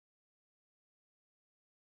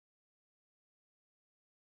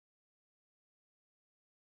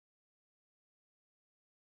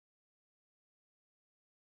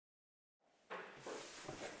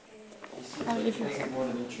if you more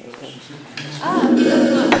an introduction.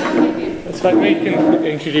 It's like me, you can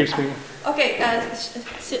introduce me. Okay,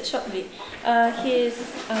 shortly. He's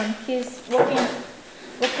working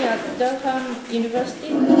at Durham University.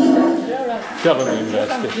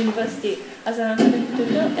 Durham University as an academic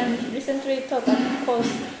tutor, and recently taught a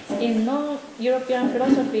course in non-European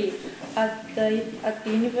philosophy at the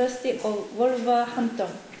University of Wolverhampton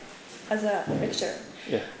as a lecturer.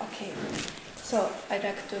 Yeah. Okay. So I'd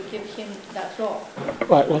like to give him the floor.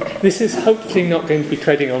 Right, well, this is hopefully not going to be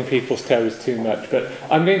treading on people's toes too much, but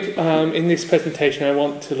I'm going to, in this presentation, I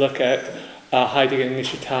want to look at Heidegger and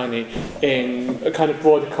Nishitani in a kind of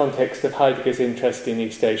broader context of Heidegger's interest in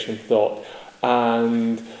East Asian thought,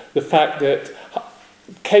 and the fact that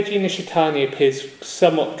Keiji Nishitani appears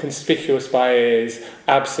somewhat conspicuous by his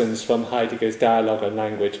absence from Heidegger's dialogue on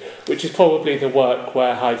language, which is probably the work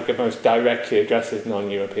where Heidegger most directly addresses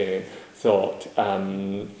non-European thought.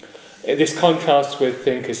 This contrasts with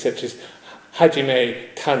thinkers such as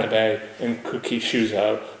Hajime Tanabe and Kuki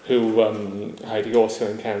Shuzo, who Heidegger also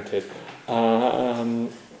encountered.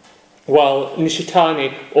 While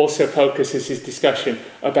Nishitani also focuses his discussion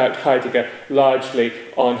about Heidegger largely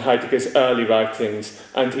on Heidegger's early writings,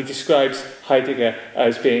 and he describes Heidegger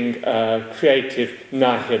as being creative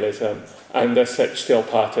nihilism, and as such still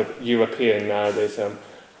part of European nihilism.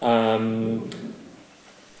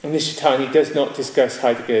 Nishitani does not discuss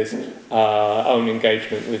Heidegger's own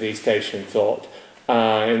engagement with East Asian thought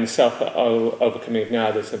in Self-Overcoming of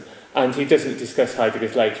Nihilism, and he doesn't discuss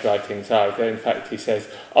Heidegger's later writings either. In fact, he says,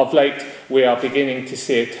 of late we are beginning to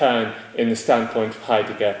see a turn in the standpoint of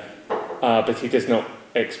Heidegger, but he does not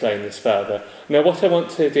explain this further. Now, what I want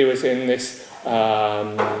to do is in this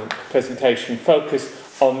presentation focus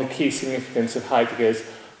on the key significance of Heidegger's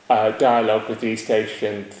dialogue with East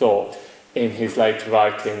Asian thought in his later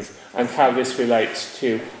writings, and how this relates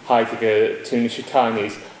to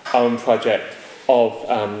Nishitani's own project of,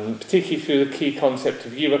 particularly through the key concept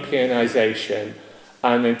of Europeanisation,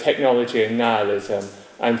 and then technology and nihilism,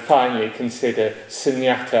 and finally consider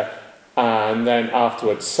sunyata and then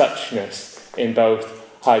afterwards suchness in both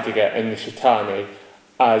Heidegger and Nishitani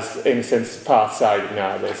as, in a sense, the far side of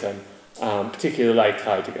nihilism, particularly late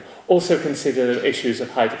Heidegger. Also consider the issues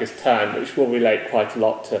of Heidegger's turn, which will relate quite a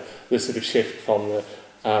lot to the sort of shift from the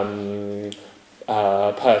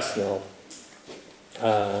personal.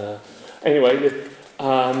 Anyway,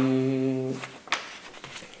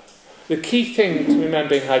 the key thing to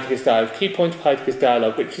remember in Heidegger's dialogue, key point of Heidegger's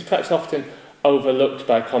dialogue, which is perhaps often overlooked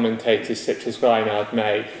by commentators such as Reinhard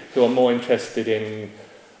May, who are more interested in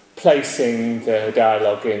placing the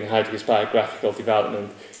dialogue in Heidegger's biographical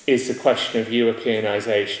development, is the question of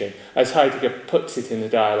Europeanisation. As Heidegger puts it in the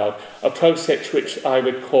dialogue, a process which I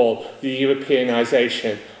would call the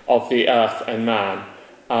Europeanisation of the earth and man.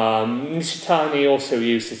 Nishitani also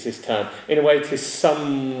uses this term. In a way, it is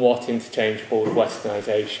somewhat interchangeable with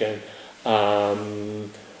Westernisation.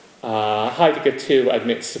 Heidegger, too,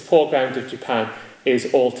 admits the foreground of Japan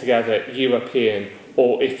is altogether European,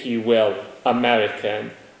 or, if you will,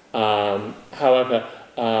 American. However,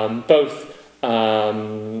 both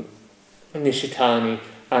Nishitani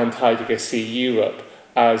and Heidegger see Europe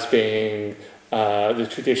as being the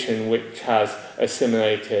tradition which has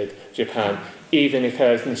assimilated Japan, even if,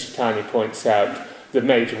 as Nishitani points out, the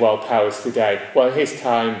major world powers today, well, in his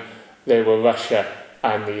time they were Russia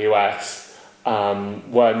and the US,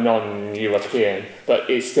 were non-European, but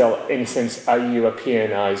it's still, in a sense, a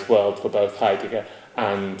Europeanised world for both Heidegger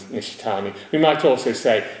and Nishitani. We might also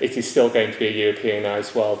say it is still going to be a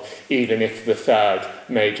Europeanised world, even if the third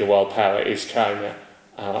major world power is China.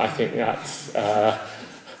 I think that's a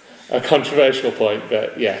controversial point,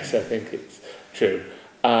 but yes, I think it's true.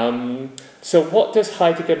 So what does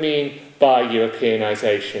Heidegger mean by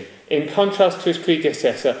Europeanisation? In contrast to his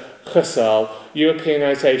predecessor, Husserl,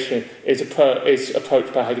 Europeanisation is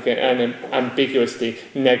approached by Heidegger in an ambiguously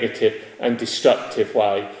negative and destructive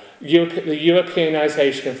way. The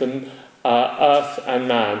Europeanisation of the earth and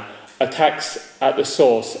man attacks at the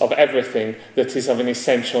source of everything that is of an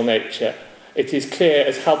essential nature. It is clear,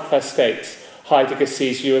 as Halpern states, Heidegger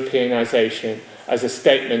sees Europeanisation as a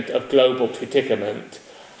statement of global predicament.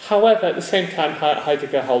 However, at the same time,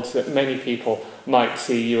 Heidegger holds that many people might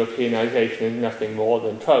see Europeanisation as nothing more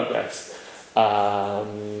than progress. As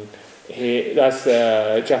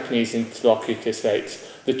the Japanese interlocutor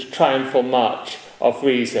states, the triumphal march of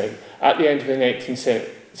reason at the end of the 18th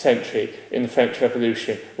century in the French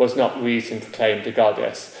Revolution was not reason proclaimed a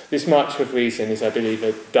goddess. This march of reason is, I believe,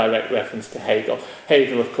 a direct reference to Hegel.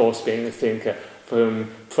 Hegel, of course, being the thinker for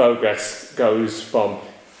whom progress goes from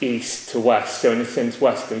east to west. So in a sense,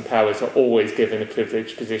 Western powers are always given a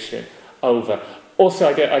privileged position over. Also,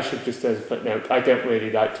 I should just as a footnote, I don't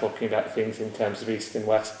really like talking about things in terms of East and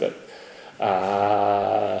West, but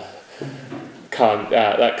that can't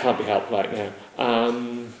be helped right now.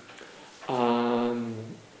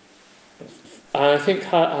 I think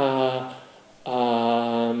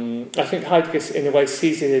Heidegger, in a way,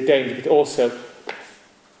 sees it as a danger, but also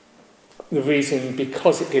the reason,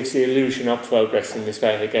 because it gives the illusion of progress in this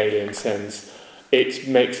very Hegelian sense, it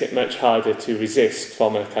makes it much harder to resist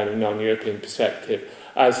from a kind of non-European perspective.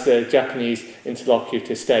 As the Japanese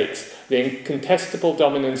interlocutor states, the incontestable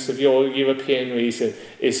dominance of your European reason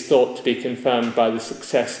is thought to be confirmed by the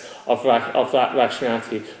success of that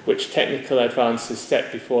rationality which technical advances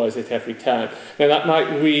set before us at every turn. Now that might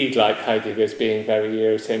read like Heidegger as being very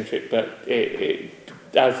Eurocentric, but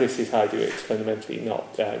as this is Heidegger, it's fundamentally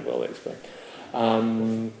not. We'll explain.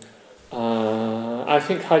 I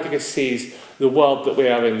think Heidegger sees the world that we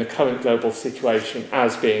are in, the current global situation,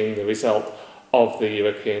 as being the result of the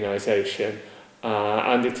Europeanisation.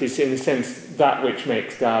 And it is, in a sense, that which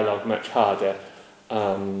makes dialogue much harder.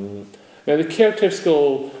 Now, the Kyoto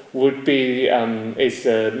School would be is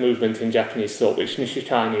a movement in Japanese thought which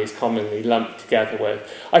Nishitani is commonly lumped together with.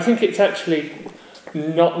 I think it's actually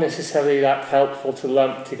not necessarily that helpful to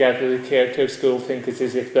lump together the Kyoto School thinkers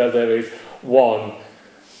as if there is one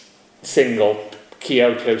single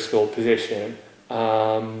Kyoto School position.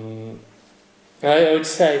 I would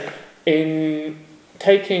say, in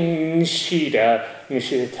taking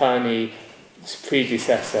Nishitani's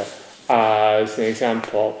predecessor as an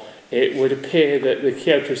example, it would appear that the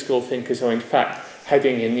Kyoto School thinkers are in fact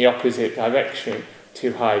heading in the opposite direction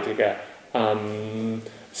to Heidegger.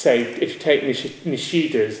 Say, if you take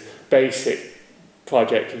Nishida's basic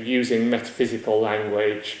project of using metaphysical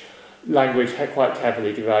language quite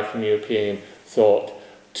heavily derived from European thought,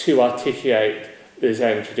 to articulate the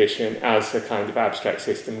Zen tradition as a kind of abstract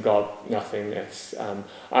system, God, nothingness.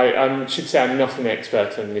 I should say I'm not an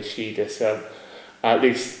expert on Nishida, so at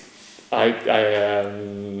least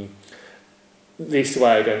the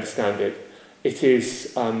way I'd understand it, it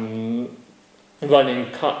is running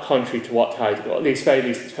contrary to what Heidegger, at least very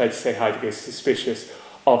least it's fair to say Heidegger is suspicious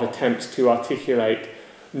of attempts to articulate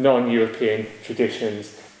non-European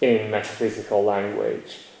traditions in metaphysical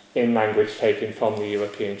language, in language taken from the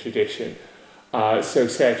European tradition. So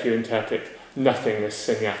say if you interpret nothingness,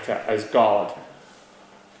 sunyata, as God,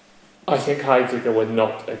 I think Heidegger would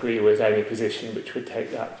not agree with any position which would take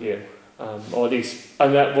that view. Or at least,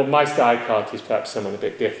 and that, well, Meister Eckhart is perhaps someone a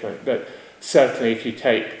bit different, but certainly if you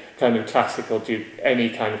take kind of any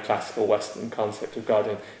kind of classical Western concept of God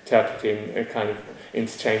and interpret in a kind of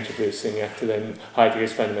interchangeably with sunyata, then Heidegger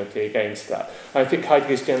is fundamentally against that. I think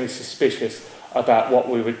Heidegger is generally suspicious about what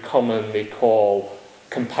we would commonly call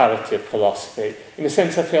comparative philosophy. In a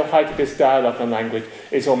sense, I feel Heidegger's dialogue on language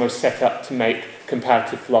is almost set up to make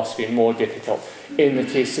comparative philosophy more difficult, in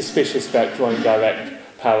that he's suspicious about drawing direct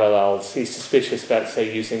parallels. He's suspicious about,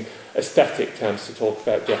 say, using aesthetic terms to talk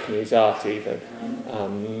about Japanese art, even.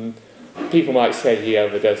 People might say he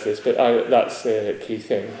overdoes this, but that's the key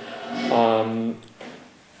thing.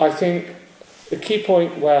 I think the key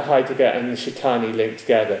point where Heidegger and Nishitani link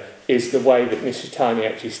together is the way that Nishitani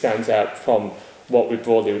actually stands out from what we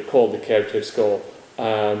broadly would call the Kyoto School.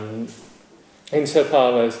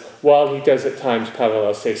 Insofar as, while he does at times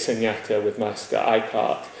parallel, say, sunyata with Meister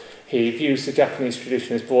Eckhart, he views the Japanese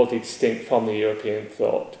tradition as broadly distinct from the European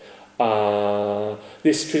thought.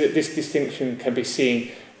 This distinction can be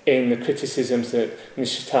seen in the criticisms that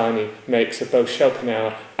Nishitani makes of both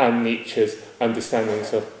Schopenhauer and Nietzsche's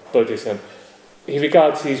understandings of Buddhism. He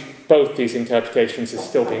regards both these interpretations as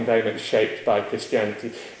still being very much shaped by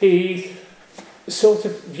Christianity. He sort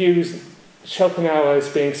of views Schopenhauer as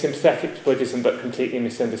being sympathetic to Buddhism but completely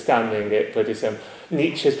misunderstanding Buddhism.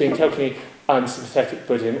 Nietzsche as being totally unsympathetic to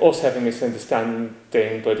Buddhism, also having misunderstanding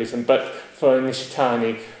Buddhism, but for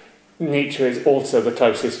Nishitani, Nietzsche is also the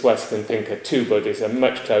closest Western thinker to Buddhism,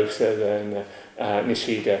 much closer than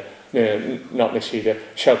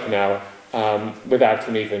Schopenhauer, without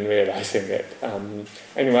him even realising it.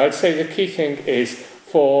 Anyway, I'd say the key thing is,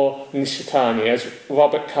 for Nishitani, as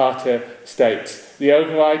Robert Carter states, the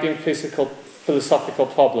overriding philosophical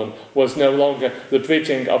problem was no longer the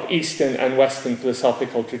bridging of Eastern and Western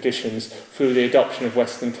philosophical traditions through the adoption of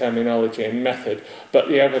Western terminology and method, but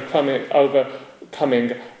the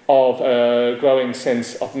overcoming of a growing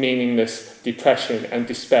sense of meaningless depression and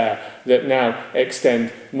despair that now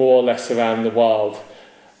extend more or less around the world.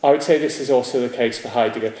 I would say this is also the case for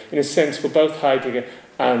Heidegger. In a sense, for both Heidegger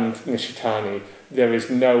and Nishitani, there is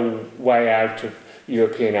no way out of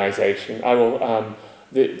Europeanisation.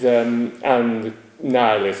 And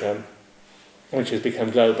nihilism. which has become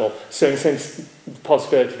global. So in a sense, the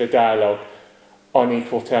possibility of a dialogue on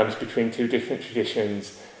equal terms between two different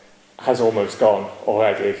traditions has almost gone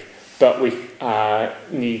already, but we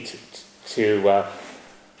need to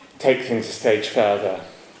take things a stage further.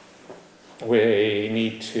 We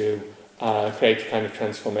need to create a kind of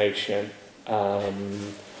transformation, not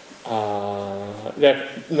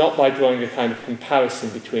by drawing a kind of comparison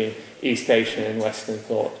between East Asian and Western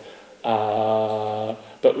thought,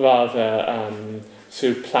 but rather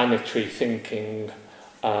through planetary thinking,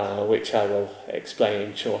 which I will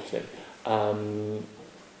explain shortly.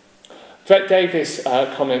 Brett Davis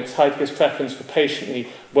comments Heidegger's preference for patiently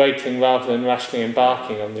waiting rather than rashly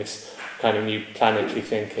embarking on this kind of new planetary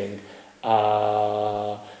thinking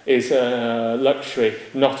is a luxury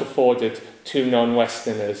not afforded to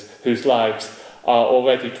non-Westerners whose lives are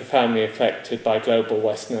already profoundly affected by global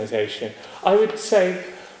Westernization. I would say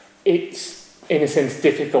it's, in a sense,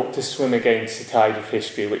 difficult to swim against the tide of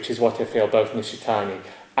history, which is what I feel both Nishitani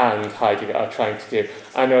and Heidegger are trying to do.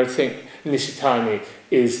 And I think Nishitani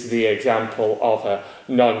is the example of a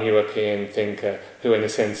non-European thinker who, in a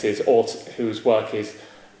sense, is also, whose work is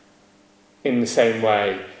in the same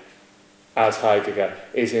way as Heidegger,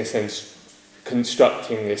 is, in a sense,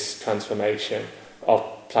 constructing this transformation of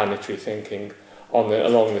planetary thinking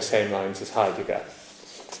along the same lines as Heidegger.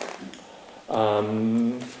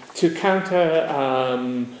 To counter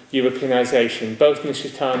Europeanization, both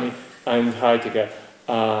Nishitani and Heidegger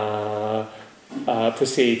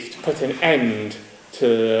proceed to put an end to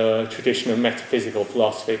the tradition of metaphysical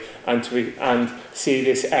philosophy and see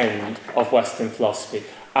this end of Western philosophy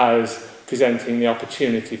as presenting the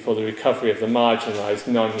opportunity for the recovery of the marginalised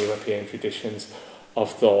non-European traditions of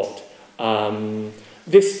thought.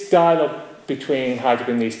 This dialogue between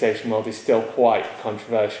Heidegger and the East Asian world is still quite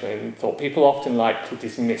controversial in thought. People often like to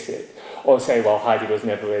dismiss it or say, well, Heidegger was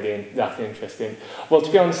never really that interesting. Well,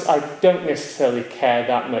 to be honest, I don't necessarily care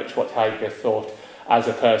that much what Heidegger thought as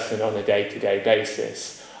a person on a day-to-day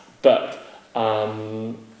basis. But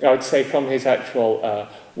I would say from his actual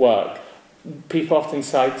work, people often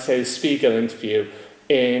cite, say, the Spiegel interview,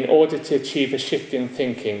 in order to achieve a shift in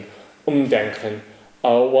thinking, umdenken,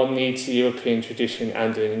 one needs the European tradition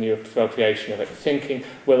and a new appropriation of it. Thinking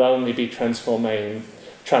will only be transformed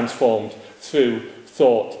through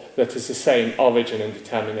thought that has the same origin and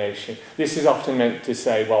determination. This is often meant to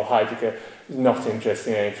say, well, Heidegger is not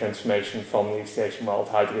interested in any transformation from the East Asian world.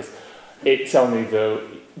 It's only the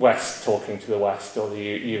West talking to the West or the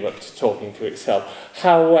Europe talking to itself.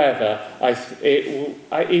 However,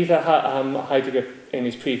 Heidegger in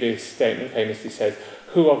his previous statement famously says,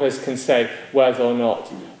 who of us can say whether or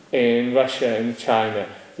not in Russia and China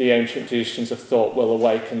the ancient traditions of thought will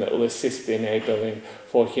awaken that will assist in enabling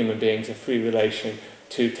for human beings a free relation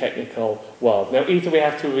to technical world. Now, either we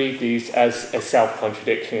have to read these as a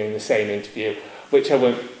self-contradiction in the same interview, which I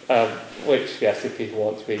won't, yes, if people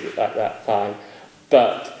want to read it like that, fine.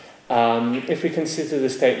 But if we consider the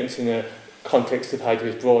statements in the context of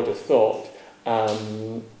Heidegger's broader thought,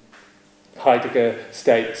 Heidegger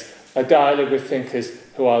states, a dialogue with thinkers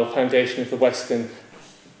who are the foundation of the Western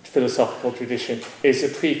philosophical tradition is a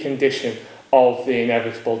precondition of the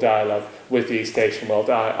inevitable dialogue with the East Asian world.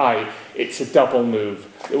 It's a double move.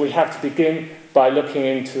 We have to begin by looking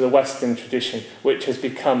into the Western tradition, which has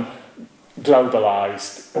become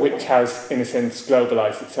globalized, which has, in a sense,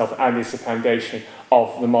 globalized itself and is the foundation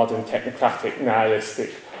of the modern technocratic,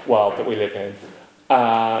 nihilistic world that we live in.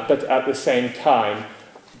 But at the same time,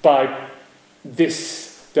 by this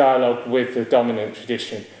dialogue with the dominant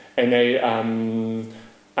tradition and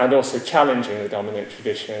also challenging the dominant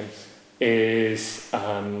tradition is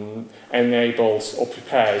enables or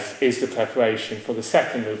prepares is the preparation for the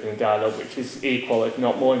second movement in dialogue, which is equal, if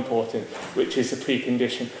not more important, which is a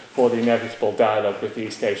precondition for the inevitable dialogue with the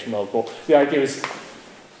East Asian world. Well, the idea is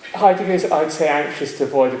Heidegger is, I'd say, anxious to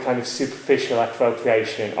avoid a kind of superficial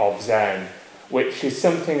appropriation of Zen, which is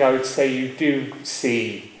something I would say you do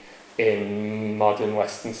see in modern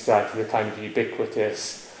Western society, the kind of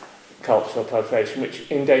ubiquitous cultural appropriation, which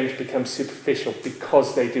in danger becomes superficial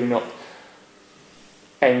because they do not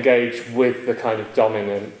engage with the kind of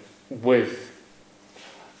dominant, with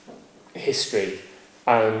history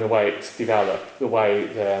and the way it's developed, the way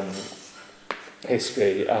the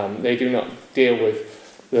history, they do not deal with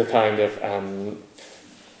the kind of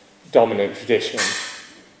dominant tradition.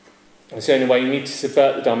 And so in a way you need to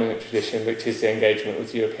subvert the dominant tradition, which is the engagement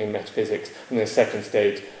with European metaphysics, and the second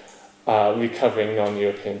stage, recovering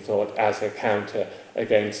non-European thought as a counter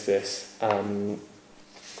against this.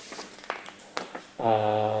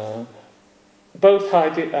 Both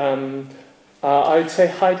Heidegger, I would say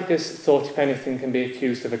Heidegger's thought, if anything, can be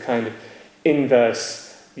accused of a kind of inverse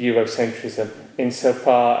Eurocentrism,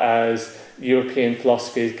 insofar as European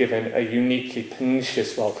philosophy is given a uniquely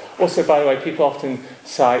pernicious role. Also, by the way, people often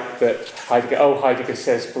cite that Heidegger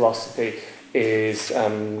says philosophy is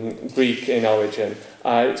Greek in origin.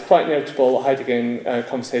 It's quite notable. Heidegger, in a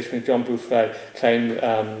conversation with John Bouffret, claimed,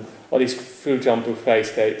 or at least through John Bouffret,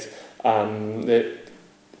 states that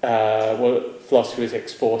philosophy was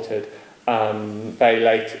exported very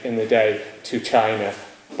late in the day to China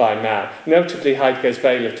by Mao. Notably, Heidegger has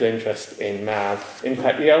very little interest in Mao. In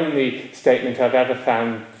fact, the only statement I've ever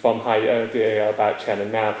found from Heidegger about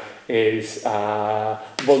Chairman Mao is,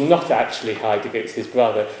 well, not actually Heidegger, it's his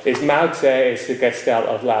brother, is Mao Tse is the Gestalt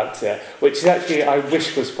of Lao Tse, which is actually, I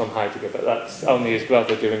wish was from Heidegger, but that's only his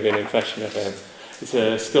brother doing an impression of him. It's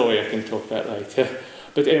a story I can talk about later.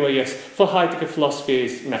 But anyway, yes, for Heidegger, philosophy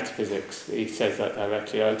is metaphysics. He says that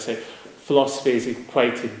directly. I would say philosophy is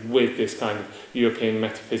equated with this kind of European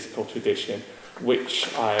metaphysical tradition, which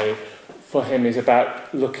for him is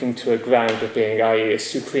about looking to a ground of being, i.e. a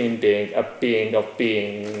supreme being, a being of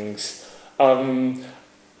beings, a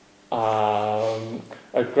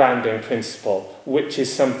grounding principle, which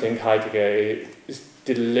is something Heidegger is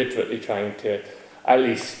deliberately trying to at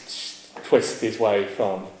least twist his way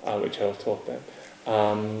from, which I'll talk about.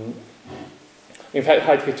 In fact,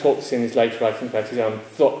 Heidegger talks in his later writings about his own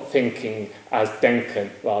thinking as Denken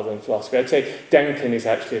rather than philosophy. I'd say Denken is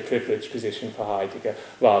actually a privileged position for Heidegger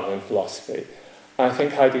rather than philosophy. And I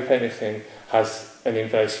think Heidegger, if anything, has an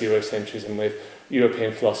inverse Eurocentrism, with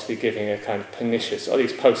European philosophy giving a kind of pernicious, or at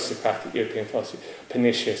least post-Socratic European philosophy,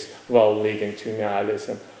 pernicious role leading to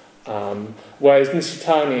nihilism. Whereas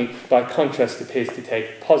Nishitani, by contrast, appears to take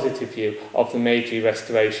a positive view of the Meiji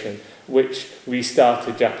Restoration, which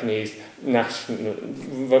restarted Japanese national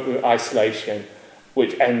isolation,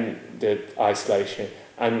 which ended isolation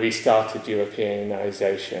and restarted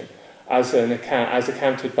Europeanization. As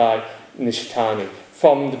accounted by Nishitani,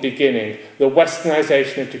 from the beginning, the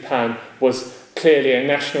westernization of Japan was clearly a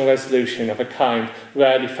national resolution of a kind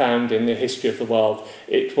rarely found in the history of the world.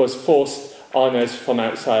 It was forced on us from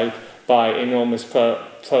outside by enormous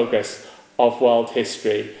progress of world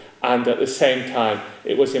history, and at the same time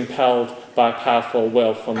it was impelled by a powerful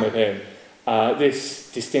will from within.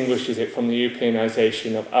 This distinguishes it from the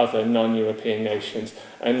Europeanization of other non-European nations,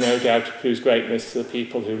 and no doubt accrues greatness to the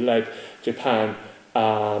people who led Japan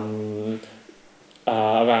around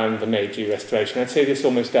the Meiji Restoration. I'd say this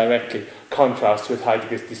almost directly contrasts with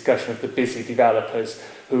Heidegger's discussion of the busy developers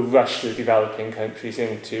who rush the developing countries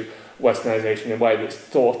into westernization in a way that's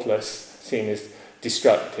thoughtless, seen as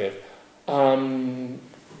destructive. I'd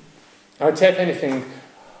say, if anything,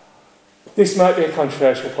 this might be a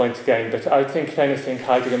controversial point again, but I think, if anything,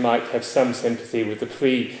 Heidegger might have some sympathy with the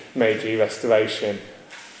pre-Meiji Restoration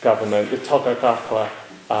government, the Tokugawa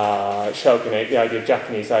shogunate, the idea of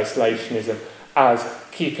Japanese isolationism as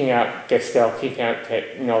keeping out Gestalt, keeping out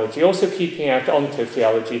technology, also keeping out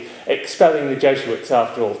onto-theology, expelling the Jesuits,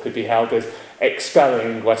 after all, could be held as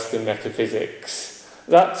expelling Western metaphysics.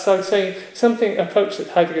 That's, I would say, approach that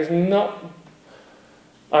Heidegger is not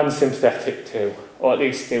unsympathetic to, or at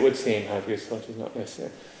least it would seem Heidegger's thought is not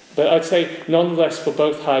necessary. But I'd say, nonetheless, for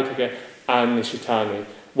both Heidegger and Nishitani,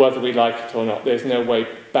 whether we like it or not, there's no way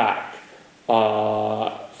back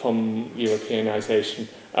from Europeanization,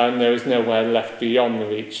 and there is nowhere left beyond the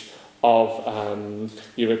reach of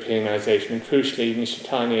Europeanization. And crucially,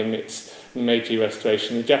 Nishitani admits in Meiji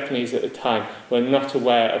Restoration, the Japanese at the time were not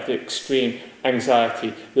aware of the extreme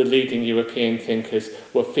anxiety the leading European thinkers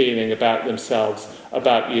were feeling about themselves,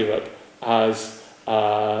 about Europe, as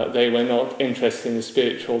they were not interested in the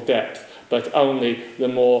spiritual depth, but only the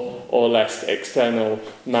more or less external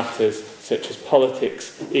matters such as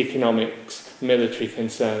politics, economics, military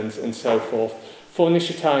concerns, and so forth. For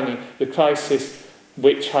Nishitani, the crisis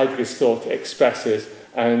which Heidegger's thought expresses,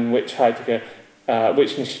 and which Nishitani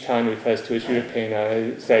refers to as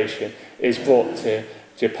Europeanization, is brought to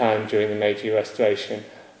Japan during the Meiji Restoration.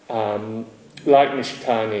 Like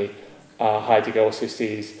Nishitani, Heidegger also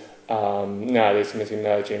sees nihilism as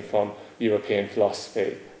emerging from European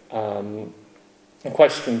philosophy. A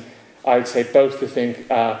question, I would say, both to think,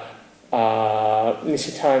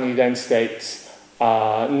 Nishitani then states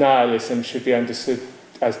nihilism should be understood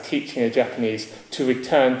as teaching the Japanese to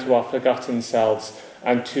return to our forgotten selves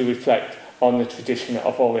and to reflect on the tradition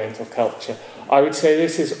of Oriental culture. I would say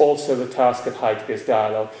this is also the task of Heidegger's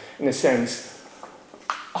dialogue. In a sense,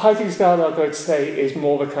 Heidegger's dialogue, I would say, is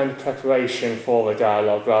more of a kind of preparation for a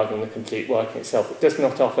dialogue rather than the complete work itself. It does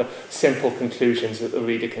not offer simple conclusions that the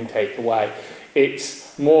reader can take away.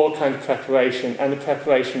 It's more kind of preparation, and a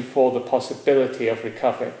preparation for the possibility of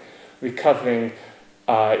recovering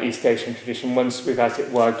East Asian tradition once we've, as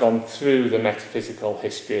it were, gone through the metaphysical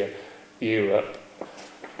history of Europe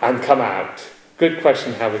and come out. Good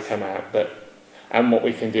question how we come out, and what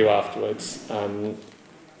we can do afterwards.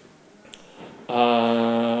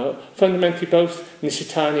 Fundamentally, both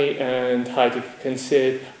Nishitani and Heidegger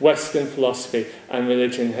considered Western philosophy and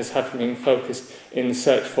religion as having been focused in the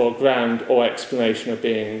search for ground or explanation of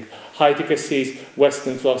being. Heidegger sees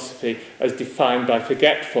Western philosophy as defined by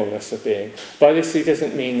forgetfulness of being. By this, he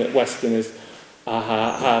doesn't mean that Westerners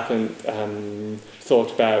haven't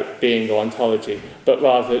thought about being or ontology, but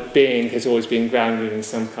rather that being has always been grounded in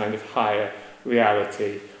some kind of higher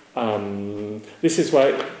reality. This is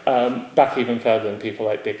why, back even further than people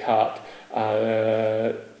like Descartes,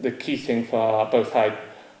 the key thing for both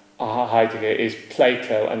Heidegger is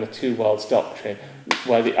Plato and the two worlds doctrine,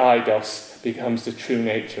 where the eidos becomes the true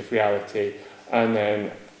nature of reality. And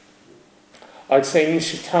then I'd say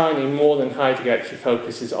Nishitani, more than Heidegger, actually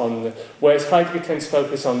focuses on whereas Heidegger tends to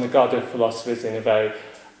focus on the God of philosophers in a very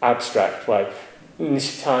abstract way,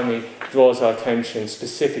 Nishitani draws our attention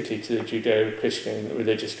specifically to the Judeo-Christian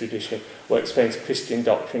religious tradition, where it explains Christian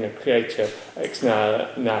doctrine of creator ex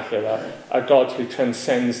nihilo, a God who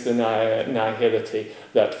transcends the nihility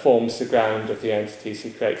that forms the ground of the entities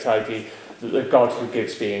he creates, i.e. the God who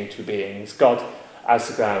gives being to beings, God as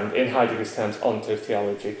the ground, in Heidegger's terms,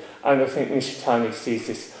 onto-theology. And I think Nishitani sees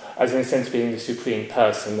this as, in a sense, being the supreme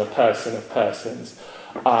person, the person of persons.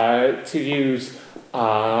 To use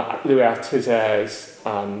Louis Althusser's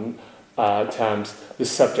terms, the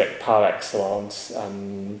subject par excellence,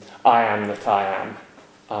 I am that I am.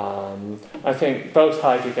 I think both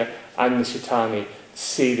Heidegger and Nishitani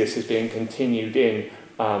see this as being continued in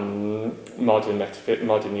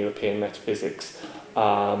modern European metaphysics,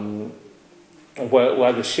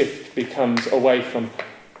 where the shift becomes away from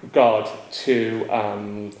God to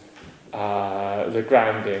the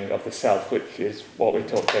grounding of the self, which is what we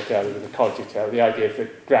talked about earlier with the cogito, the idea of the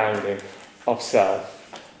grounding of self.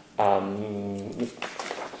 And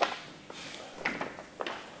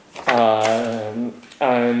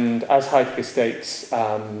as Heidegger states,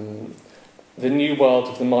 the new world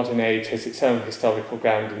of the modern age has its own historical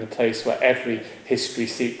ground in the place where every history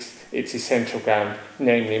seeks its essential ground,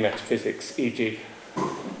 namely metaphysics, e.g.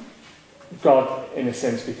 God, in a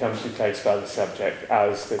sense, becomes replaced by the subject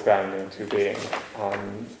as the grounding to being.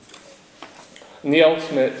 And the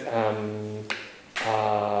ultimate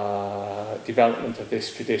development of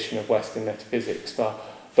this tradition of Western metaphysics for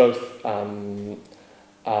both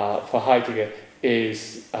for Heidegger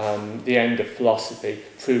is the end of philosophy,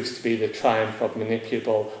 proves to be the triumph of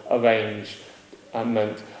manipulable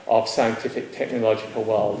arrangement of scientific technological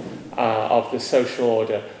world, of the social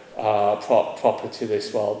order proper to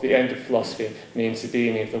this world. The end of philosophy means the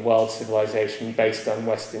beginning of the world civilization based on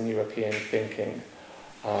Western European thinking.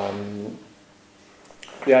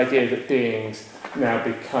 The idea that beings now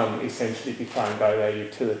become essentially defined by their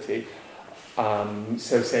utility.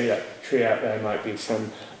 So say that tree out there might be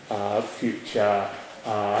some future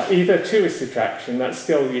either tourist attraction, that's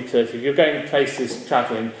still utility. If you're going places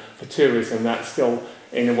travelling for tourism, that's still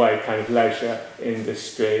in a way kind of leisure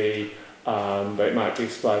industry, but it might be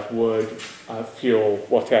supply of wood, fuel,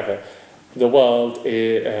 whatever. The world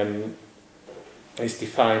is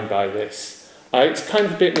defined by this. It's kind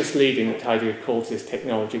of a bit misleading that Heidegger calls this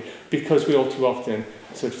technology, because we all too often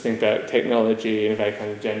sort of think about technology in a very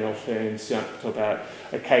kind of general sense. You talk about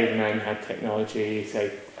a caveman had technology,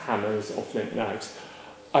 say hammers or flint knives.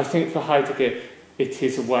 I think for Heidegger it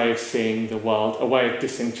is a way of seeing the world, a way of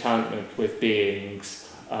disenchantment with beings,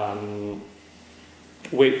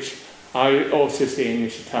 which I also see in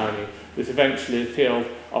Nishitani, that eventually the field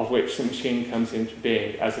of which the machine comes into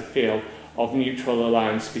being as a field of mutual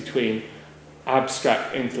alliance between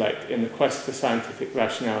abstract intellect in the quest for scientific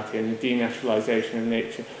rationality and the denaturalization of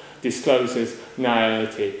nature discloses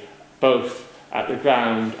nihility, both at the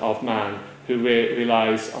ground of man, who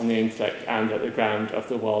relies on the intellect, and at the ground of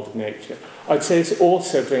the world of nature. I'd say this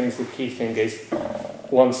also brings the key thing is,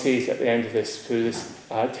 one sees at the end of this, through this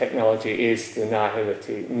technology, is the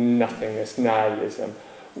nihility, nothingness, nihilism,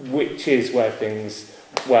 which is where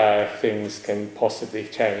things can possibly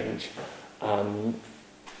change.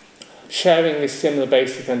 Sharing this similar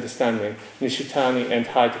basic understanding, Nishitani and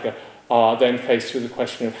Heidegger are then faced with the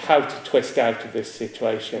question of how to twist out of this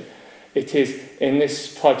situation. It is in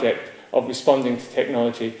this project of responding to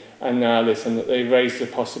technology and nihilism that they raise the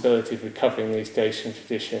possibility of recovering the East Asian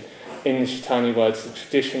tradition. In Nishitani words, the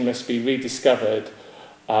tradition must be rediscovered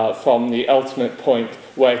from the ultimate point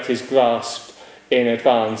where it is grasped in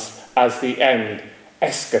advance as the end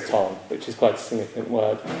eschaton, which is quite a significant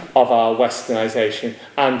word, of our westernization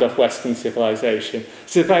and of Western civilization.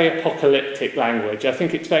 It's a very apocalyptic language. I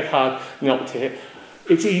think it's very hard not to...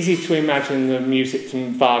 It's easy to imagine the music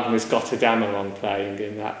from Wagner's Götterdämmerung playing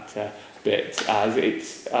in that bit, as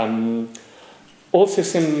it's also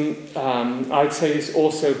some... I'd say this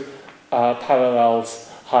also parallels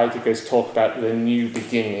Heidegger's talk about the new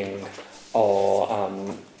beginning, or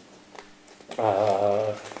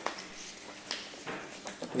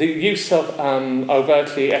the use of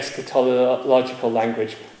overtly eschatological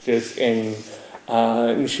language in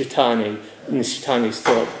Nishitani's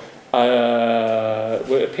thought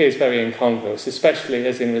appears very incongruous, especially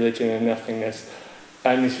as in Religion and Nothingness.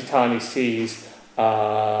 Nishitani sees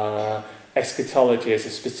eschatology as a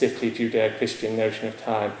specifically Judeo-Christian notion of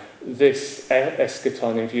time. This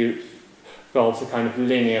eschaton in view involves a kind of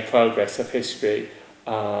linear progress of history.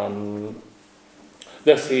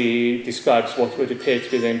 Thus he describes what would appear to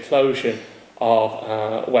be the implosion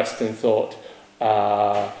of Western thought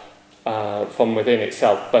from within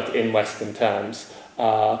itself, but in Western terms.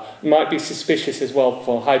 Might be suspicious as well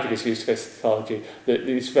for Heidegger's use of eschatology that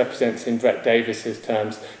this represents, in Brett Davis's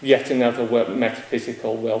terms, yet another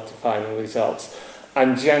metaphysical will to final results.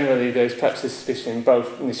 And generally there's perhaps a suspicion in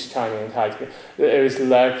both Nishitani and Heidegger that there is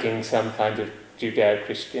lurking some kind of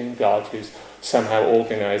Judeo-Christian God who's somehow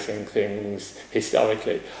organising things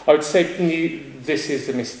historically. I would say this is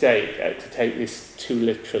a mistake to take this too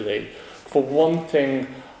literally. For one thing,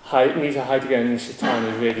 neither Heidegger and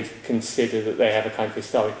Nishitani really consider that they have a kind of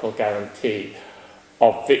historical guarantee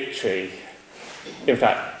of victory. In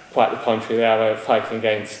fact, quite the contrary, they are fighting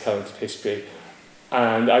against current of history.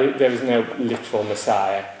 And there is no literal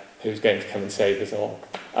Messiah who's going to come and save us all.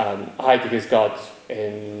 Heidegger's God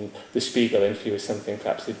in the Spiegel interview is something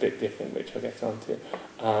perhaps a bit different, which I'll get onto.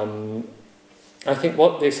 I think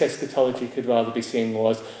what this eschatology could rather be seen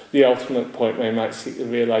was the ultimate point where we might seek the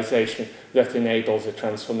realisation that enables a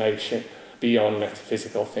transformation beyond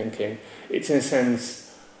metaphysical thinking. It's in a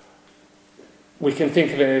sense, we can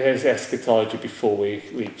think of it as eschatology before we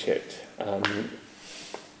reach it.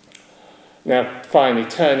 Now, finally,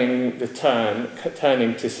 turning to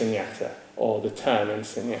Sunyata, or the turn in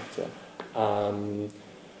Sunyata.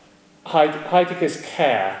 Heidegger's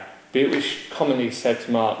Kehre, which commonly said to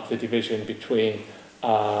mark the division between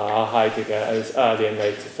Heidegger as early and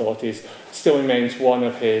later thought, still remains one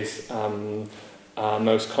of his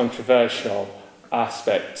most controversial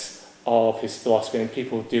aspects of his philosophy, and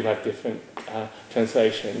people do have different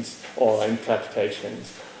translations or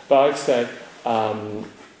interpretations. But I've said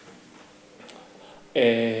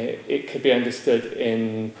it could be understood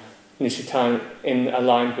in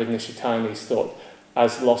aligned with Nishitani's thought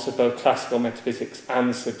as loss of both classical metaphysics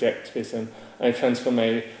and subjectivism, and a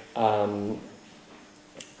transformation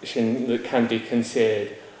that can be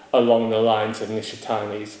considered along the lines of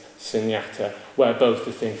Nishitani's Sunyata, where both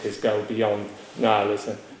the thinkers go beyond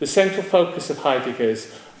nihilism. The central focus of Heidegger's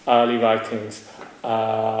early writings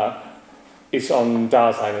is on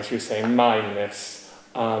Dasein, as you were saying, mindness,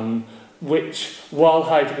 which, while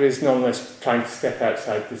Heidegger is nonetheless trying to step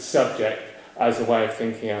outside the subject as a way of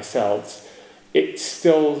thinking ourselves, it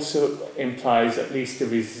still sort of implies at least a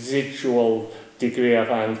residual degree of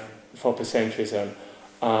anthropocentrism.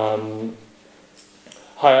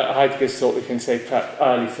 Heidegger's thought, we can say, perhaps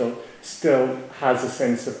early thought, still has a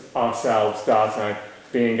sense of ourselves, Dasein,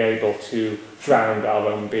 being able to ground our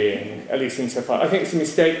own being, at least insofar. I think it's a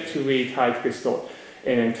mistake to read Heidegger's thought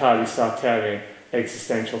in entirely Sartrean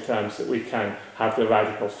existential terms, that we can have the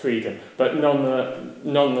radical freedom. But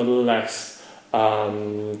nonetheless,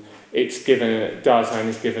 Dasein is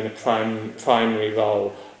given a primary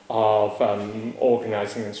role of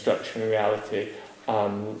organising and structuring reality.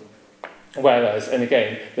 Whereas, and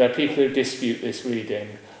again, there are people who dispute this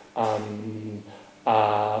reading. But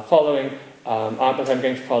I'm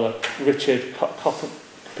going to follow Richard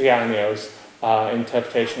Copiano's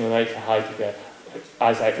interpretation of later Heidegger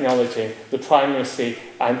as acknowledging the primacy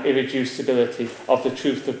and irreducibility of the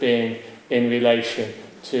truth of being in relation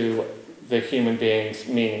to the human being's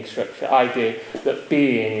meaning structure. The idea that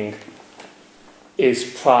being is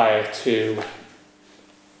prior to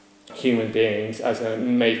human beings as a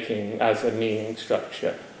meaning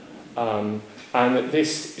structure. And that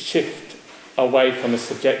this shift away from a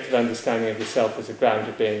subjective understanding of the self as a ground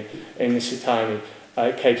of being in Nishitani,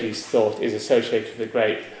 Keiji's thought is associated with the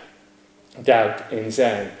great doubt in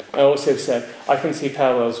Zen. I also said I can see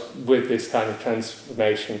parallels with this kind of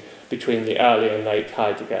transformation between the early and late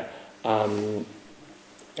Heidegger.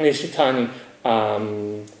 Nishitani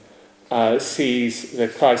sees the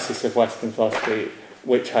crisis of Western philosophy,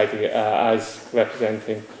 which Heidegger as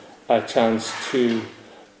representing a chance to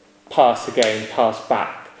pass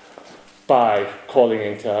back by calling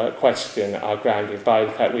into question our grounding, by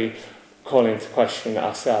the fact we call into question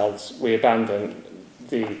ourselves. We abandon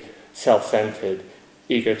the self-centered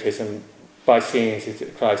egotism by seeing it as a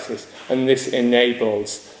crisis, and this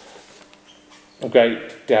enables a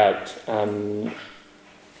great doubt,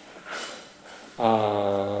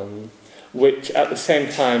 which at the same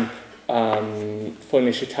time, for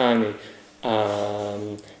Nishitani,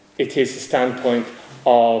 it is a standpoint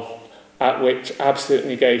at which absolute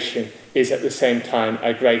negation is at the same time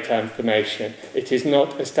a great affirmation. It is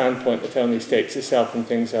not a standpoint that only states the self and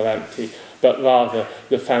things are empty, but rather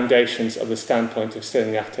the foundations of the standpoint of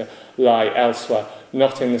Sunyata lie elsewhere,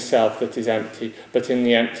 not in the self that is empty, but in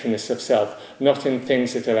the emptiness of self, not in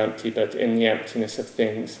things that are empty, but in the emptiness of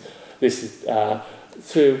things. This is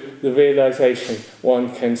through the realization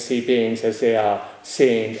one can see beings as they are,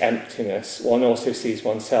 seeing emptiness. One also sees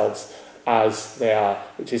oneself as they are,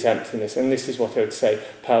 which is emptiness. And this is what I would say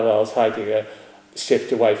parallels Heidegger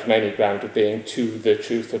shift away from any ground of being to the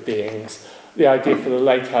truth of beings. The idea for the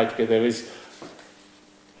late Heidegger, there is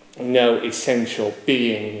no essential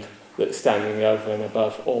being that's standing over and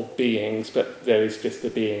above all beings, but there is just the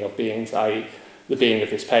being of beings, i.e. the being of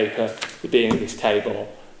this paper, the being of this table.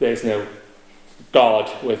 There's no God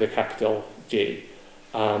with a capital G.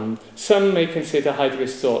 Some may consider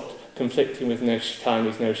Heidegger's thought conflicting with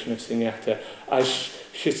Nishitani's notion of sunyata. As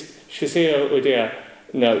Shizio Udia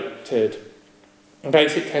noted, a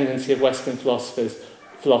basic tendency of Western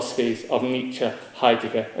philosophies of Nietzsche,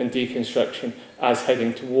 Heidegger and deconstruction as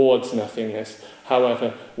heading towards nothingness.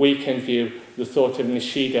 However, we can view the thought of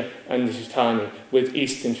Nishida and Nishitani with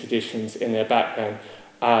Eastern traditions in their background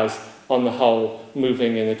as, on the whole,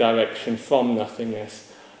 moving in a direction from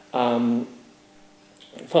nothingness. For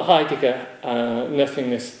Heidegger,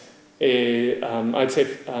 nothingness is, I'd say,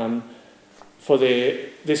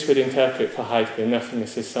 this would interpret for Heidegger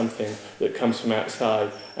nothingness as something that comes from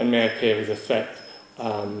outside and may appear as a threat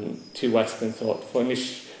to Western thought. For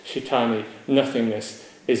Nishitani, nothingness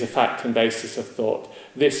is a fact and basis of thought.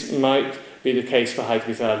 This might be the case for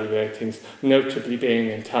Heidegger's early writings, notably being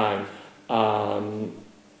in time,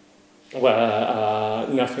 where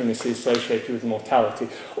nothingness is associated with mortality.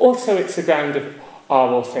 Also, it's a ground of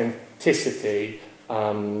our authenticity,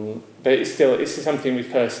 but it's something we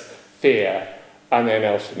first fear and then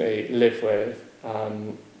ultimately live with.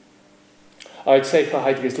 I'd say for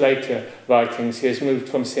Heidegger's later writings, he has moved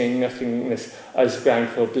from seeing nothingness as ground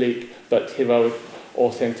for oblique but heroic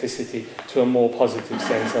authenticity to a more positive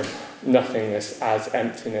sense of nothingness as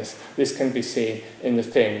emptiness. This can be seen in The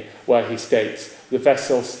Thing, where he states, the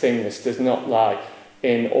vessel's thingness does not lie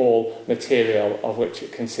in all material of which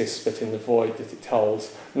it consists, but in the void that it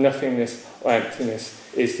holds. Nothingness or emptiness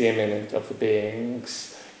is the immanent of the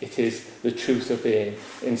beings. It is the truth of being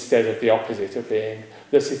instead of the opposite of being.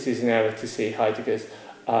 Thus it is an error to see Heidegger's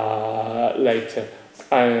later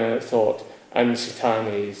thought and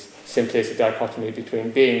Nishitani's simply as a dichotomy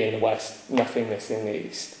between being in the West, nothingness in the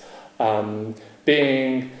East.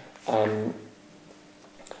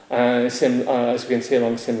 As we can see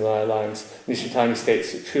along similar lines, Nishitani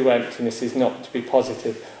states that true emptiness is not to be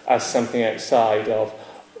posited as something outside of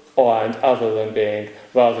or and other than being,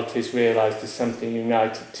 rather it is realised as something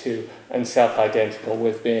united to and self-identical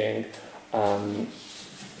with being.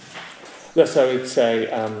 Thus I would say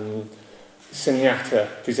sunyata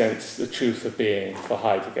presents the truth of being for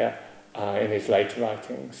Heidegger in his later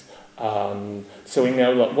writings. So we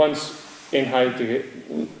know that once in Heidegger,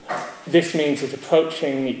 this means that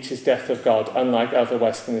approaching Nietzsche's death of God, unlike other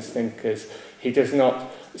Westernist thinkers, he does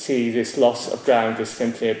not see this loss of ground as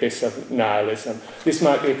simply abyss of nihilism. This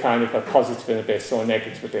might be a kind of a positive abyss or a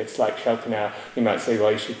negative abyss, like Schopenhauer, you might say,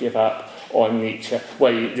 well, you should give up, or Nietzsche,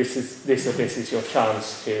 where this abyss is your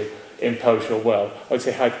chance to impose your will. I would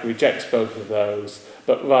say Heidegger rejects both of those,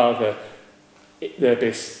 but rather the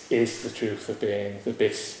abyss is the truth of being, the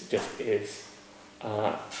abyss just is.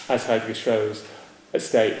 As Heidegger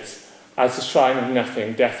states, as the shrine of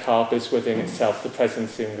nothing, death harbours within itself the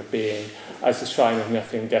presencing of being. As the shrine of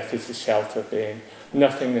nothing, death is the shelter of being.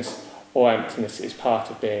 Nothingness or emptiness is part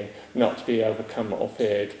of being, not to be overcome or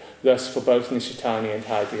feared. Thus, for both Nishitani and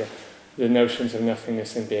Heidegger, the notions of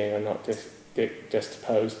nothingness and being are not just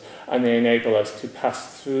opposed, and they enable us to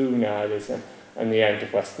pass through nihilism and the end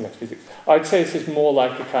of Western metaphysics. I'd say this is more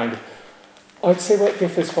like a kind of, I'd say what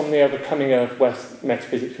differs from the overcoming of West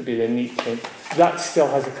metaphysics would be the Nietzsche. That still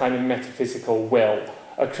has a kind of metaphysical will,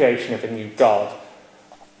 a creation of a new God.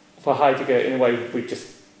 For Heidegger, in a way, we just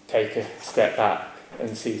take a step back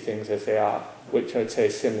and see things as they are, which I'd say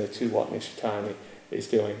is similar to what Nishitani is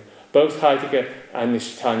doing. Both Heidegger and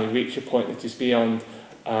Nishitani reach a point that is beyond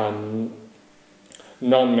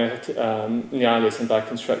nihilism by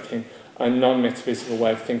constructing a non-metaphysical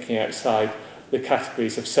way of thinking outside the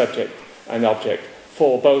categories of subject and object.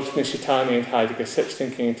 For both Nishitani and Heidegger, such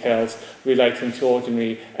thinking entails relating to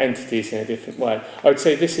ordinary entities in a different way. I would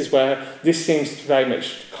say this is where this seems to very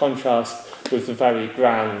much contrast with the very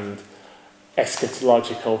grand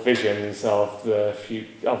eschatological visions of the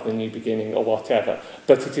new beginning or whatever.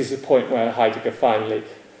 But it is a point where Heidegger finally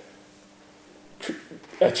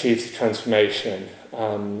achieves a transformation.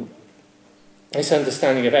 This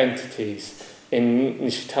understanding of entities, in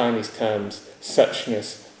Nishitani's terms,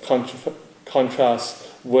 suchness, contrasts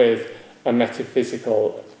with a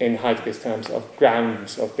metaphysical, in Heidegger's terms, of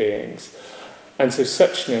grounds of beings. And so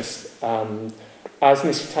suchness, as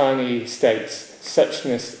Nishitani states,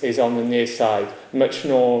 suchness is on the near side, much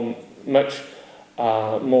more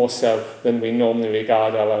so than we normally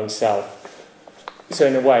regard our own self. So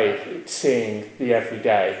in a way, it's seeing the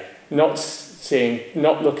everyday, not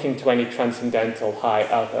looking to any transcendental high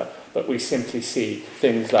other, but we simply see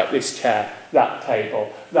things like this chair, that table,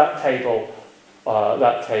 that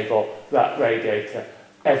radiator.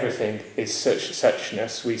 Everything is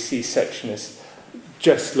suchness. We see suchness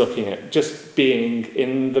just being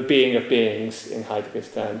in the being of beings in Heidegger's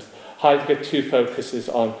terms. Heidegger too focuses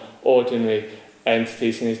on ordinary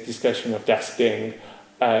entities in his discussion of das Ding.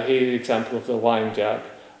 Here's an example of the wine jug.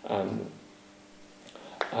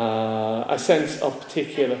 A sense of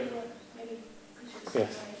particular...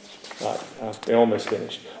 Yes, right, we're almost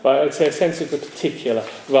finished. But I'd say a sense of the particular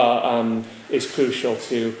is crucial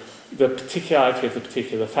to the particularity of the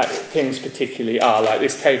particular fact that things particularly are, like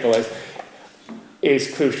this table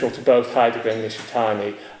is crucial to both Heidegger and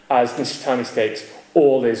Nishitani. As Nishitani states,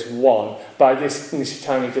 all is one. By this,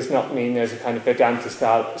 Nishitani does not mean there's a kind of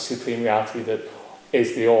Vedanta-style supreme reality that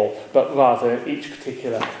is the all, but rather each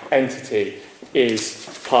particular entity is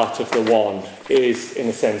part of the one, is in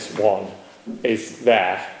a sense one, is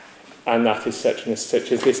there, and that is suchness,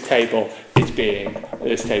 such as this table is being,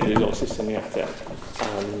 this table is also semiotic.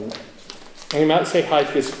 You might say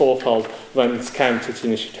Heidegger's fourfold runs counter to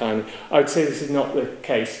Nishitani. I would say this is not the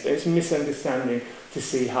case. It's a misunderstanding to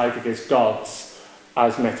see Heidegger's gods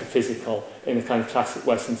as metaphysical in a kind of classic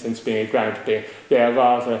Western sense, being a ground being. They are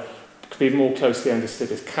rather, could be more closely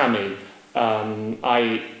understood as kami,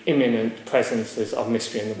 i.e. immanent presences of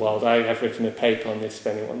mystery in the world. I have written a paper on this if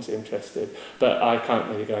anyone's interested, but I can't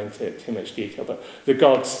really go into too much detail. But the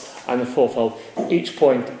gods and the fourfold, each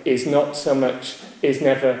point is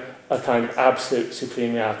never a kind of absolute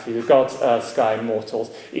supreme reality. The gods, earth, sky, and mortals,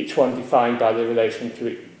 each one defined by the relation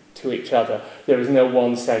to each other. There is no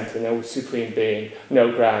one centre, no supreme being,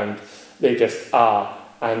 no ground. They just are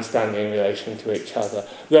and stand in relation to each other.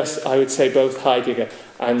 Thus, I would say both Heidegger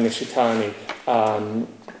and Nishitani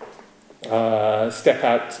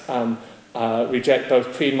reject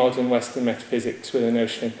both pre-modern Western metaphysics with a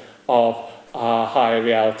notion of higher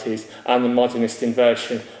realities and the modernist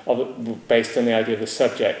inversion based on the idea of the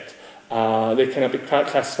subject. They cannot be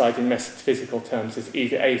classified in metaphysical terms as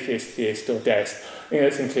either atheist, theist, or deist. I think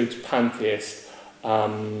that includes pantheist.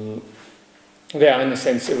 They are, in a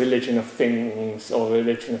sense, a religion of things or a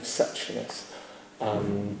religion of suchness.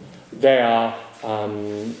 They are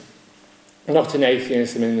not an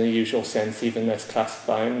atheism in the usual sense, even less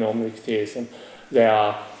classifying, normally theism. They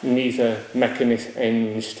are neither mechanistic,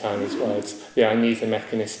 in Nishitani's words, they are neither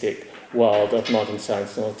mechanistic world of modern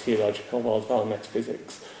science nor theological world of our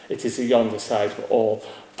metaphysics. It is the yonder side for all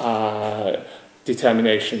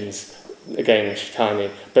determinations, again Nishitani,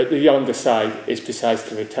 but the yonder side is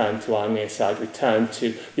precisely return to our near side, return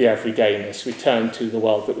to the everydayness, return to the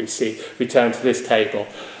world that we see, return to this table.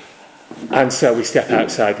 And so we step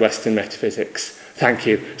outside Western metaphysics. Thank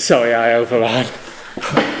you. Sorry I overran.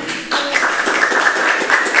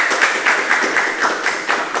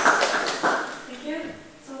 Thank you.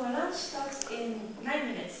 So our lunch starts in 9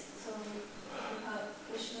 minutes. So if you have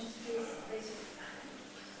questions, please raise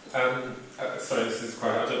your hand. Sorry, this is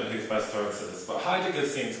quite, I don't know who's best to answer this, but Heidegger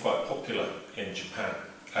seems quite popular in Japan,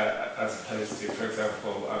 as opposed to, for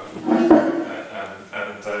example,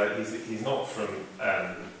 he's not from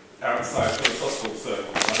outside philosophical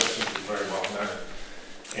circles. I don't think he's very well known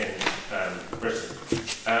in Britain.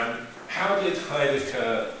 How did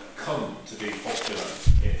Heidegger come to be popular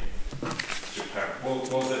in Japan?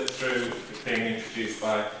 Was it through being introduced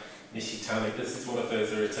by Nishitani? This is one of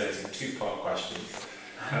those irritating two-part questions.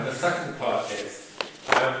 And the second part is,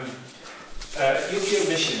 Yukio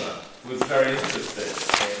Mishima was very interested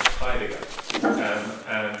in Heidegger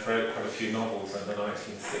and wrote quite a few novels in the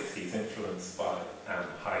 1960s influenced by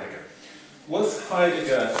Heidegger. Was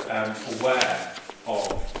Heidegger aware of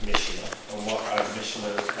Mishima and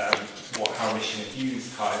how Mishima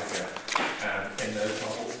used Heidegger in those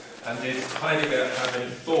novels? And did Heidegger have any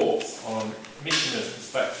thoughts on Mishima's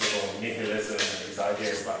perspective on nihilism and his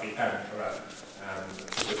ideas about the emperor,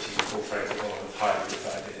 which he incorporated all of Heidegger's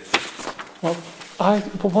ideas? Well,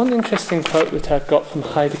 one interesting quote that I've got from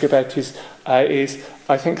Heidegger about is I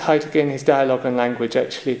think Heidegger in his dialogue on language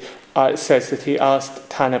actually says that he asked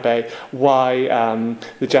Tanabe why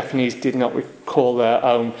the Japanese did not recall their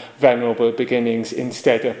own venerable beginnings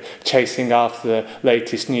instead of chasing after the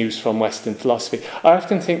latest news from Western philosophy. I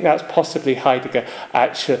often think that's possibly Heidegger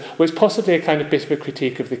actually was possibly a kind of bit of a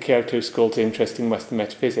critique of the Kyoto school's interest in Western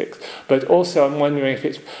metaphysics, but also I'm wondering if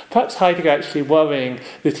it's perhaps Heidegger actually worrying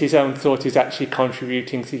that his own thought is actually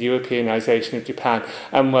contributing to the Europeanization of Japan,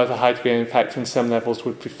 and whether Heidegger in fact on some levels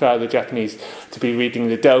would prefer the Japanese to be reading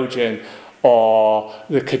the Dojin or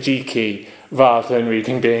the Kajiki rather than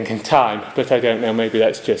reading Being in Time, but I don't know, maybe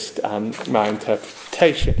that's just my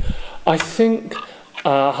interpretation. I think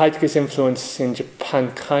Heidegger's influence in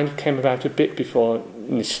Japan kind of came about a bit before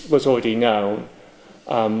was already known,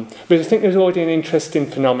 but I think there was already an interest in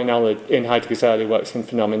phenomenology, in Heidegger's early works in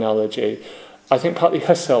phenomenology. I think partly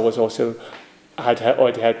Husserl was also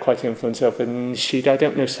already had quite an influence over Nishida. I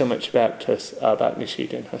don't know so much about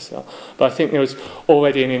Nishida and Husserl, but I think there was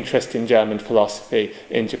already an interest in German philosophy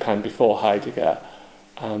in Japan before Heidegger.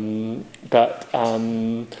 But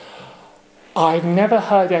I've never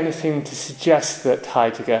heard anything to suggest that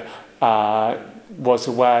Heidegger was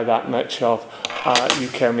aware that much of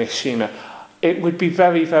Yukio Mishima. It would be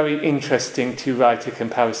very, very interesting to write a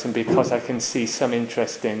comparison because I can see some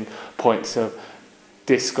interesting points of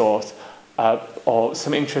discourse or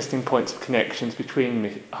some interesting points of connections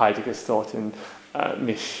between Heidegger's thought and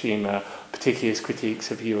Mishima, particularly his critiques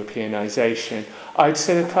of Europeanization. I'd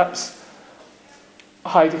say that perhaps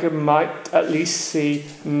Heidegger might at least see,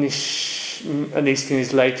 at least in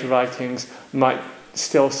his later writings, might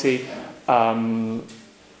still see Mishima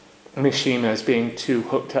as being too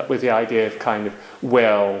hooked up with the idea of kind of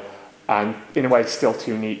will, and in a way still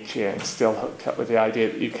too Nietzschean, still hooked up with the idea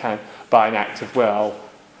that you can, by an act of will,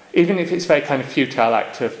 even if it's a very kind of futile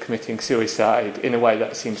act of committing suicide, in a way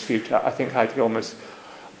that seems futile, I think Heidegger almost...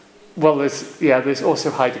 Well, there's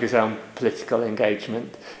also Heidegger's own political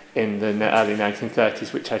engagement in the early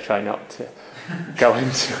 1930s, which I try not to go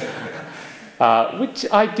into, which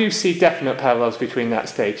I do see definite parallels between that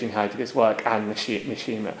stage in Heidegger's work and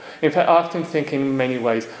Mishima. In fact, I often think in many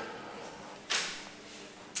ways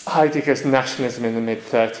Heidegger's nationalism in the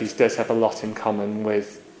mid-30s does have a lot in common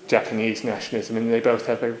with Japanese nationalism, and they both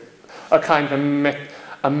have a kind of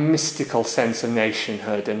a mystical sense of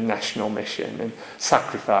nationhood and national mission and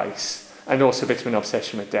sacrifice, and also a bit of an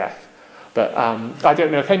obsession with death. But I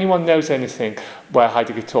don't know if anyone knows anything where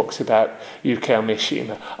Heidegger talks about Yukio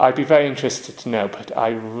Mishima. I'd be very interested to know, but I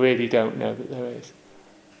really don't know that there is.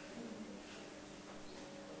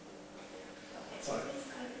 Sorry,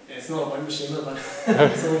 it's not about Mishima, but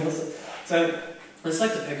someone else. So I'd just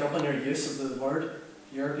like to pick up on your use of the word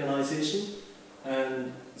Europeanization,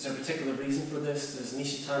 and is there a particular reason for this? Does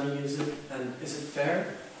Nishitani use it, and is it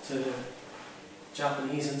fair to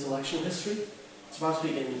Japanese intellectual history? So perhaps we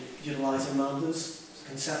can utilise Amanda's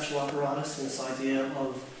conceptual apparatus and this idea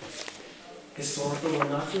of historical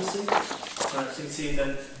inaccuracy. So you can see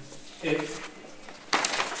that if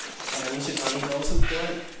Nishitani does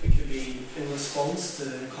employ it could be in response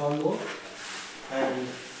to Karl Marx and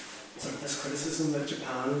sort of this criticism that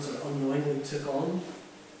Japan sort of unknowingly took on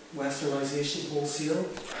Westernization wholesale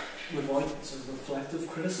without sort of reflective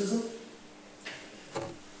criticism.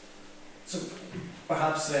 So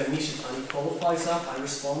perhaps Nishitani qualifies that by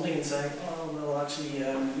responding and saying, oh, well, actually, we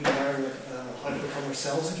learn how to become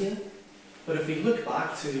ourselves again. But if we look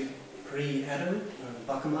back to pre-Edo,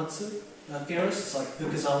 Bakumatsu theorists like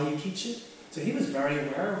Fukazawa Yukichi, so he was very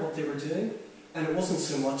aware of what they were doing, and it wasn't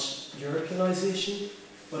so much Europeanization,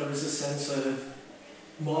 but it was a sense of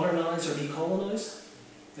modernize or decolonize.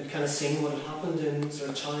 They'd kind of seen what had happened in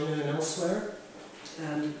sort of China and elsewhere.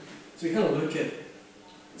 And so we kind of look at,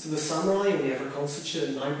 so the samurai only ever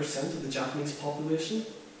constituted 9% of the Japanese population.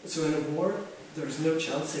 So in a war, there was no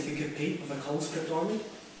chance they could compete with a conscript army.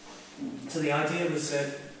 So the idea was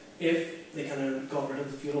that if they kind of got rid of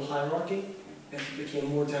the feudal hierarchy, if it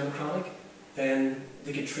became more democratic, then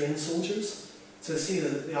they could train soldiers. So see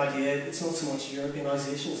the idea, it's not so much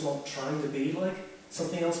Europeanization, it's not trying to be like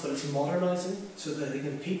something else, but it's modernizing so that they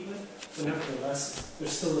can compete with. But nevertheless,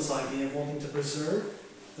 there's still this idea of wanting to preserve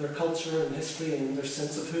their culture and history and their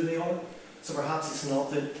sense of who they are. So perhaps it's not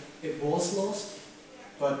that it was lost,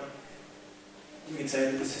 but we could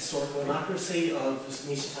say that this historical inaccuracy of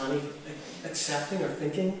Nishitani accepting or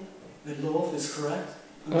thinking that love is correct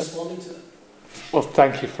and responding to it? Well,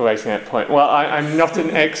 thank you for raising that point. Well, I'm not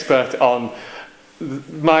an expert on...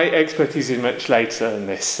 My expertise is much later than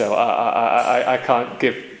this, so I can't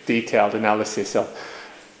give detailed analysis of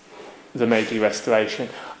the Meiji Restoration.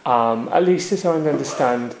 At least as I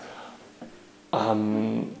understand,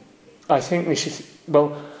 I think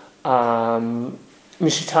Nishitani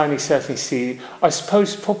certainly sees... I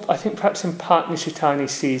think perhaps in part Nishitani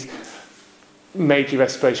sees Meiji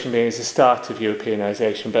Restoration being as a start of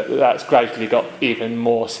Europeanisation, but that's gradually got even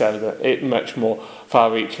more so, that much more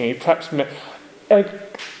far-reaching. Perhaps,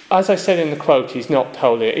 as I said in the quote, he's not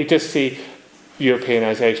wholly... He does see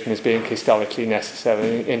Europeanisation as being historically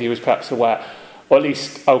necessary, and he was perhaps aware, or at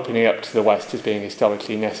least opening up to the West as being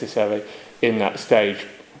historically necessary in that stage,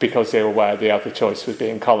 because they were aware the other choice was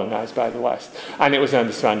being colonised by the West. And it was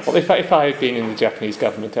understandable. If I had been in the Japanese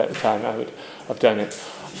government at the time, I would have done it.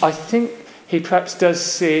 I think he perhaps does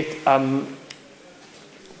see it...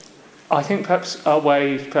 I think perhaps our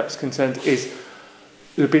way he's perhaps concerned is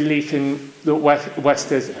the belief in the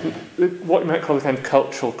West as what you might call a kind of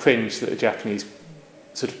cultural cringe that the Japanese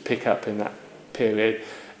sort of pick up in that period,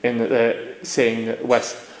 in that they're seeing that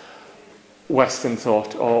Western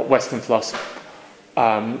thought or Western philosophy.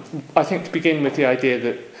 I think to begin with the idea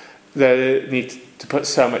that they need to put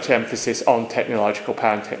so much emphasis on technological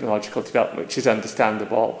power and technological development, which is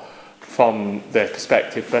understandable from their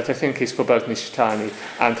perspective, but I think is for both Nishitani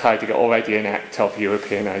and Heidegger already an act of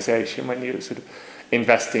Europeanisation when you're sort of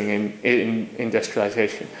investing in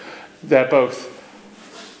industrialisation. They're both...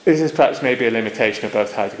 This is perhaps maybe a limitation of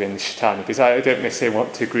both Heidegger and Nishitani, because I don't necessarily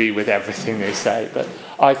want to agree with everything they say, but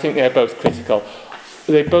I think they're both critical.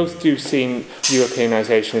 They both do see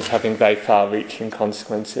Europeanisation as having very far-reaching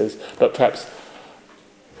consequences, but perhaps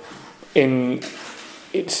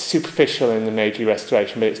it's superficial in the Meiji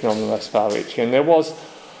Restoration, but it's nonetheless far-reaching. And there was,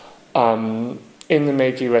 in the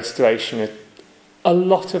Meiji Restoration, a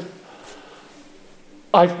lot of...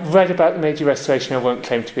 I've read about the Meiji Restoration, I won't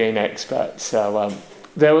claim to be an expert, so...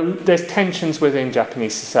 There's tensions within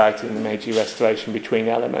Japanese society in the Meiji Restoration between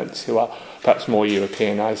elements who are perhaps more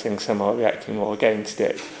Europeanising, some are reacting more against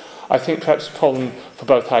it. I think perhaps the problem for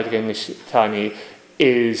both Heidegger and Nishitani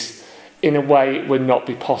is, in a way, it would not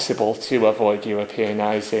be possible to avoid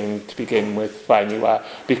Europeanising to begin with for anywhere,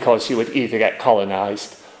 because you would either get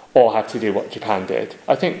colonised or have to do what Japan did.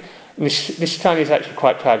 I think Nishitani is actually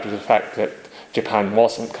quite proud of the fact that Japan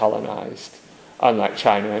wasn't colonised, unlike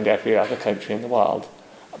China and every other country in the world.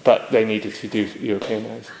 But they needed to do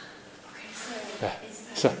Europeanise. Okay,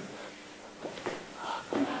 so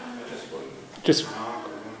just okay.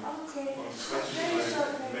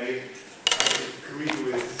 I agree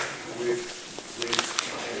with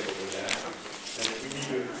Heidegger there, that we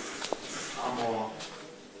need a far more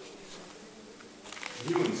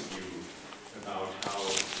nuanced view about how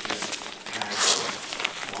this can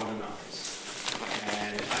modernize.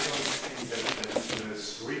 And I don't think that the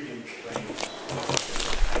sweeping claims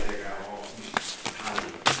Heidegger or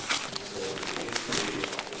Nishitani, so the history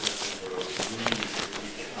of the Western world, the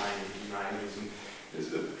decline of nihilism,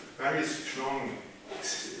 there's a very strong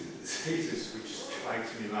thesis which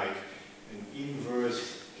strikes me like an inverse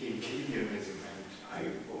Hegelianism, and I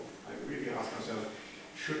really ask myself,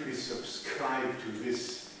 should we subscribe to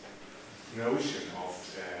this notion of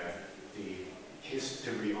the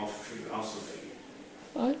history of philosophy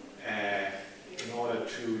in order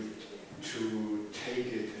to take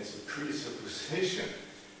it as a presupposition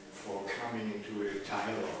for coming into a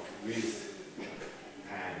dialogue with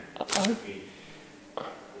Japan?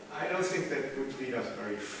 I don't think that would lead us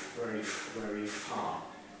very, very, very far.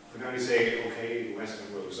 We're going to say, okay, the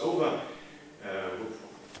Western world is over.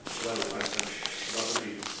 Western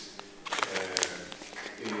philosophy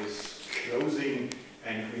is closing,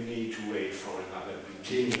 and we need to wait for another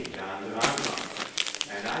beginning down the line.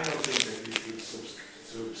 And I don't think that we should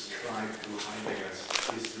subscribe to Heidegger's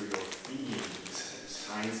history of being,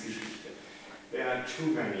 Science-Geschichte. There are too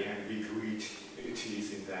many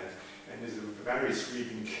ambiguities in that, and there's a very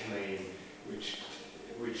sweeping claim which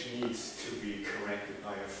needs to be corrected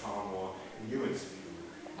by a far more nuanced view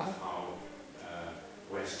of how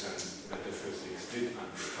Western metaphysics did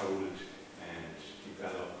unfold and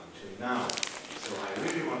develop until now. So I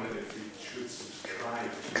really wonder if we should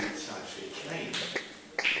subscribe to such a claim.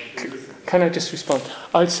 Can I just respond?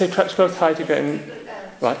 I would say perhaps both Heidegger and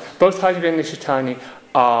Nishitani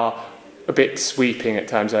are a bit sweeping at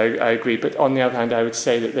times, I agree, but on the other hand I would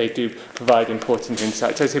say that they do provide important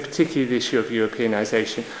insights. I would say particularly the issue of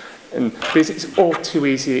Europeanisation And because it's all too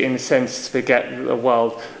easy, in a sense, to forget that the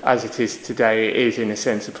world as it is today is, in a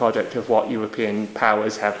sense, a product of what European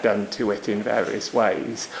powers have done to it in various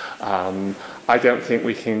ways. I don't think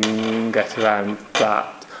we can get around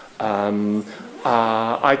that.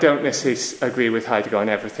 I don't necessarily agree with Heidegger on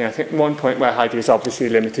everything. I think one point where Heidegger is obviously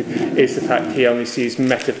limited is the fact he only sees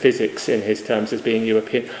metaphysics in his terms as being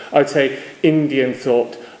European. I would say Indian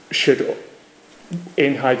thought should,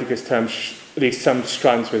 in Heidegger's terms, at least some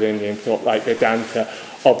strands within Indian thought, like Vedanta,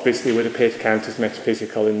 obviously would appear to count as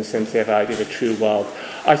metaphysical in the sense they have idea of a true world.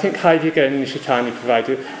 I think Heidegger and Nishitani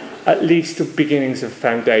provided at least the beginnings of a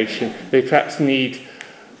foundation. They perhaps need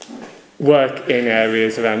work in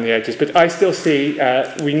areas around the edges, but I still see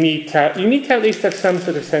you need to at least have some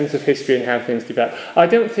sort of sense of history and how things develop. I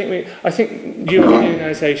think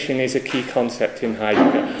Europeanisation is a key concept in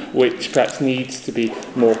Heidegger, which perhaps needs to be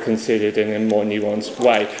more considered in a more nuanced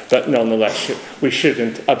way, but nonetheless we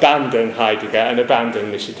shouldn't abandon Heidegger and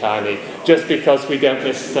abandon Nishitani just because we don't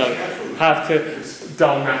necessarily have to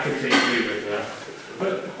dogmatically agree with that.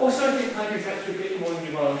 But also I think Heidegger's actually a bit more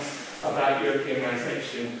nuanced about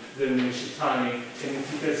Europeanisation than Nishitani, and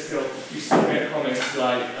there's still, you still get comments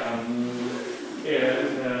like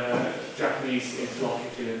the Japanese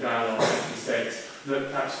interlocutor in a dialogue who states that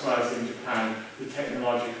perhaps for us in Japan, the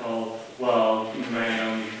technological world may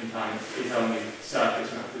only contain is only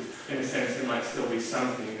surface matters. In a sense, there might still be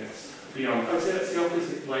something that's beyond. I would say that's the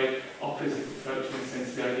opposite approach in the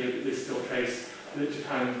sense the idea that there's still trace that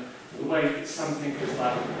Japan. The way that some thinkers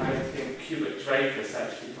like, I think Kubrick-Dreyfus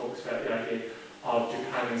actually talks about the idea of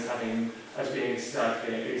Japan as being a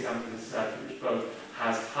society, an example of a society which both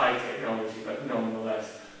has high technology but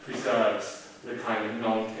nonetheless preserves the kind of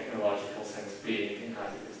non-technological sense of being in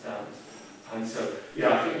Heidegger's terms. And so,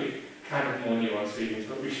 yeah, I think we can have more nuanced readings,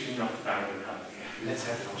 but we should not abandon Heidegger. Let's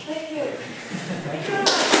have fun. Thank you.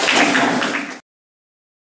 Thank you.